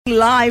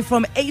Live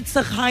from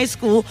Eitzig High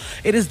School.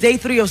 It is day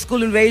 3 of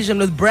school invasion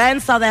with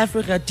Brand South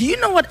Africa. Do you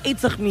know what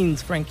Eitzig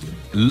means, Frankie?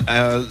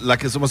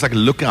 Like it's almost like a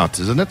lookout,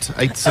 isn't it?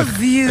 Eitzig. A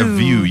view. A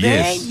view,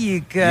 yes. There you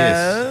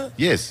go.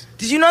 Yes.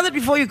 Did you know that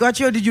before you got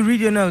here, or did you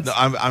read your notes? No,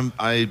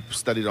 I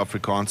studied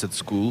Afrikaans at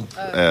school,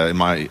 in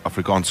my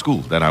Afrikaans school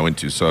that I went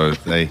to. So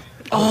that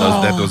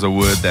was a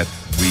word that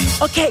we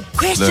Okay,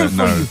 question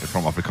for you.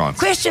 from Afrikaans.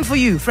 Question for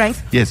you, Frank.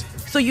 Yes.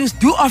 So you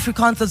do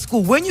Afrikaans at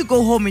school. When you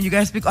go home and you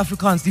guys speak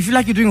Afrikaans, do you feel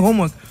like you're doing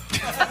homework?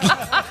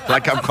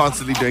 Like I'm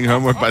constantly doing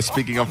homework by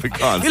speaking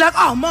Afrikaans. You're like,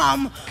 oh,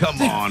 Mom.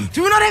 Come on.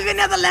 Do we not have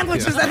any other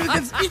languages that we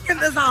can speak in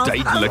this house?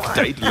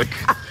 Duidelijk.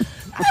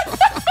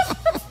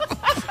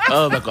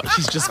 Oh my God,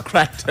 she's just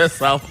cracked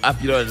herself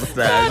up. You don't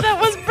understand. Oh,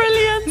 that was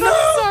brilliant. No.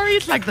 I'm sorry.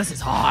 It's like, this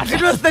is hard.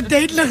 It was the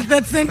Dadelik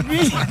that sent me.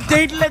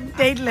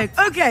 Dadelik.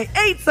 Okay,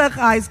 Eitzig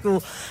High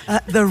School.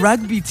 The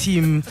rugby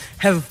team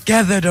have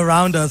gathered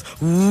around us.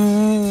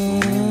 Ooh.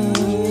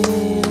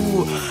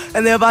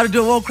 And they're about to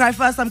do a war cry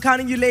first. I'm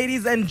counting you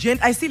ladies and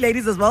gents. I see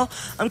ladies as well.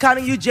 I'm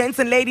counting you gents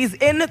and ladies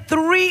in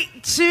 3,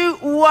 2,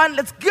 1.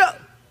 Let's go.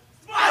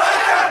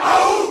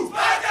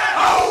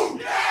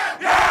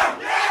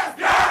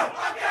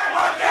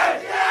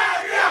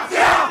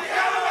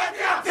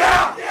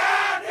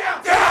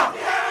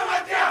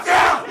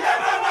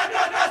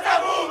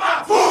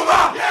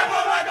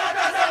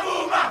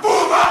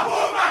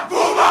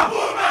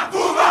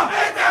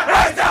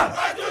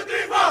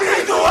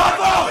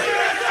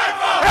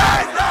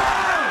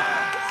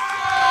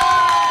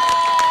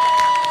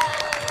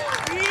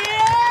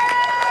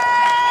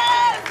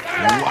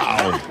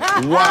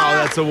 Wow,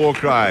 that's a war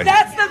cry.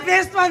 That's the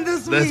best one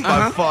this week. That's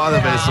by far the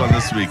best one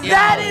this week.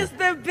 That is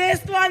the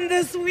best one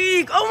this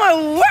week. Oh my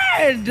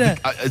word.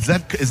 Is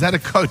that a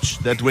coach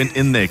that went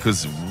in there?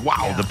 Because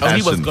wow, the Oh, passion.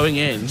 he was going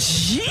in.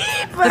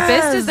 Jeepers. The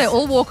best is they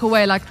all walk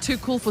away like too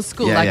cool for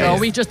school. Yeah,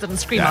 We just didn't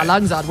scream Yeah. our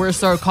lungs out. We're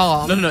so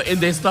calm. No, in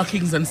their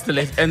stockings and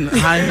stilettos and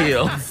high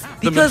heels.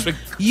 Because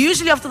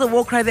usually after the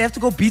war cry, they have to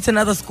go beat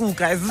another school,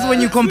 guys. This is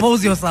when you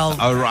compose yourself.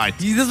 All right.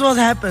 This is what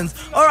happens.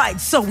 All right,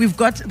 so we've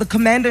got the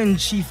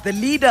commander-in-chief, the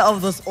leader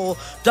of this all,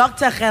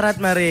 Dr. Gerard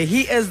Maree.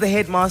 He is the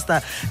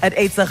headmaster at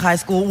Eitzig High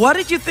School. What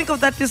did you think of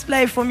that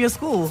display from your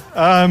school?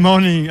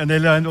 Morning,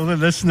 Anela, and all the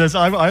listeners.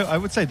 I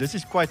would say this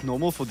is quite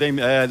normal for them.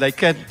 They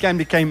can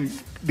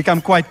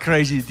become quite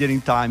crazy during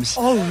times.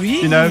 Oh,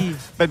 really? You know,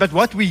 but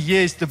what we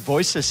hear is the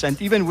voices.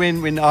 And even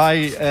when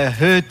I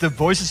heard the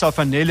voices of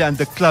Anela and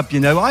the club,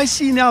 you know, I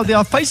see now there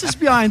are faces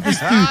behind this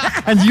too.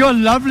 And you're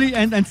lovely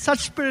and such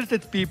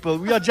spirited people.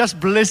 We are just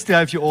blessed to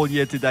have you all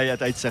here today at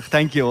Eitzig.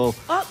 Thank you all.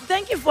 Oh,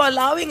 thank you for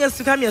allowing us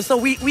to come here. So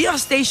we are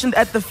stationed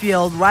at the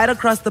field, right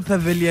across the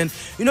pavilion.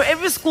 You know,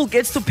 every school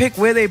gets to pick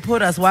where they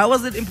put us. Why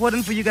was it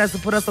important for you guys to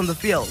put us on the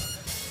field?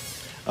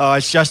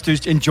 It's just to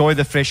enjoy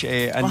the fresh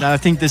air. And I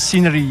think the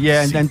scenery here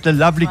and the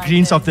lovely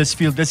greens of this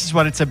field, this is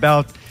what it's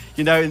about.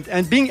 You know,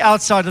 and being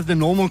outside of the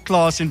normal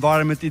class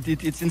environment,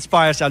 it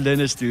inspires our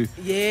learners too.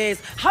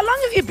 Yes. How long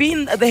have you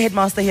been the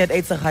headmaster here at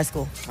Eitzig High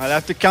School? I'll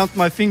have to count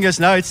my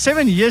fingers now. It's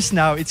 7 years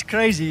now. It's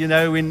crazy, you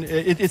know, when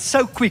it's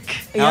so quick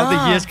how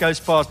the years goes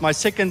past. My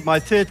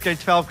third grade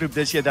 12 group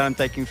this year that I'm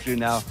taking through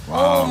now.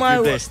 Oh my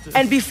The word. best.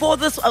 And before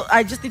this,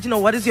 I just need to know,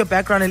 what is your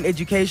background in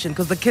education?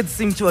 Because the kids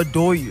seem to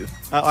adore you.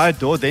 I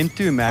adore them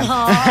too, man.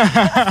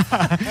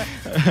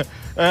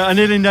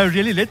 Anela, no,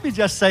 really, let me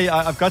just say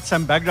I've got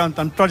some background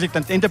on project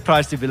and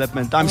enterprise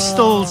development. I'm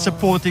still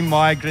supporting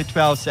my grade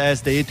 12s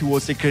as they head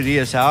towards their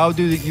careers. How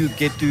do you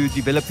get to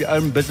develop your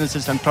own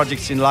businesses and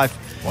projects in life?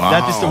 Wow.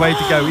 That is the way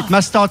to go. It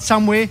must start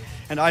somewhere.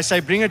 And I say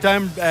bring it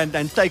home and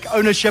take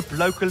ownership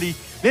locally.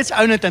 Let's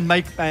own it and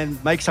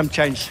make some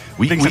change.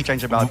 Bring some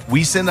change about.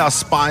 We send our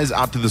spies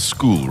out to the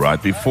school,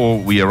 right, before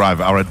we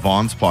arrive. Our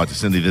advance party,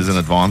 Cindy, there's an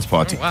advance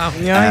party. Wow.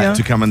 Yeah.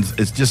 To come and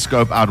it's just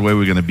scope out where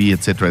we're going to be,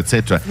 etc.,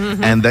 etc.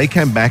 Mm-hmm. And they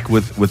came back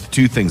with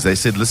two things. They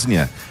said, listen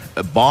here,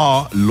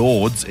 bar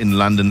Lords in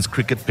London's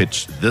cricket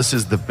pitch. This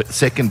is the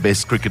second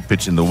best cricket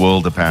pitch in the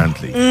world,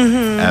 apparently.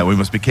 Mm-hmm. We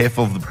must be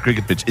careful of the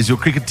cricket pitch. Is your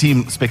cricket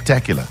team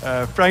spectacular?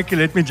 Frankly,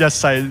 let me just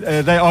say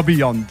they are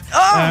beyond.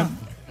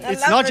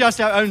 It's love not it.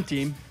 just our own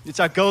team. It's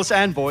our girls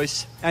and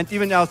boys, and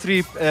even our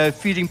 3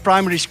 feeding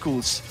primary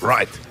schools.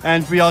 Right.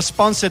 And we are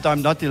sponsored,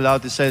 I'm not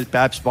allowed to say it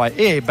perhaps by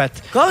air,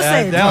 but Go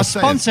say it. they Go are say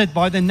it. sponsored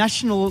by the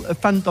National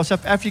Fund of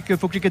South Africa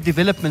for Cricket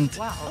Development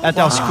at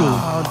our school.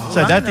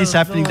 So that is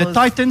happening. The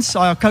Titans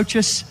are our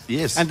coaches.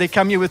 Yes. And they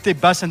come here with their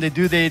bus and they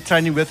do their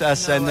training with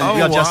us, and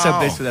we are just so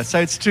blessed with that. So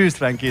it's true,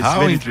 Frankie. It's How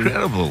very true.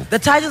 incredible. The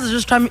Tigers are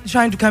just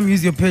trying to come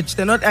use your pitch.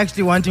 They're not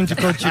actually wanting to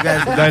coach you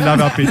guys. They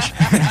love our pitch.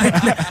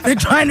 They're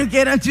trying to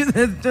get onto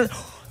the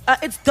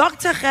it's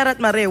Dr. Gerard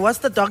Maree. What's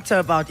the doctor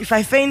about? If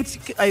I faint,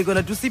 are you going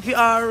to do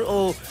CPR,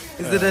 or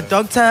is it a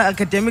doctor,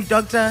 academic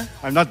doctor?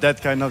 I'm not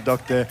that kind of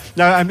doctor.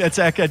 No, it's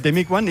an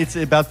academic one. It's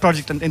about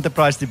project and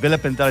enterprise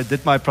development that I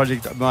did my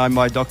project,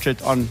 my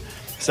doctorate on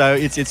So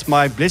it's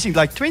my blessing.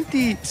 Like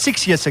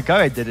 26 years ago,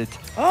 I did it.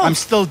 I'm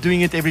still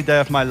doing it every day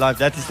of my life.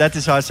 That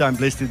is how I'm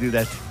blessed to do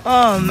that.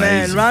 Oh,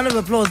 man. Round of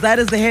applause. That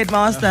is the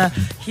headmaster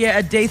here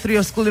at day 3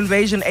 of School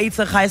Invasion,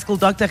 Eitzig High School,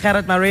 Dr.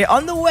 Gerard Maree.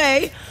 On the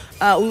way,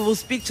 we will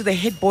speak to the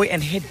head boy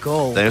and head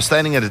girl. They're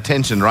standing at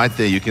attention right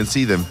there. You can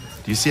see them.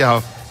 Do you see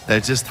how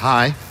they're just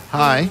hi?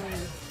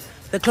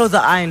 The clothes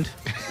are ironed.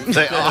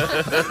 They are.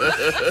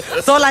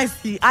 That's all I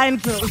see. Iron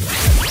clothes.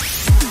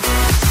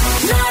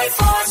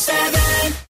 947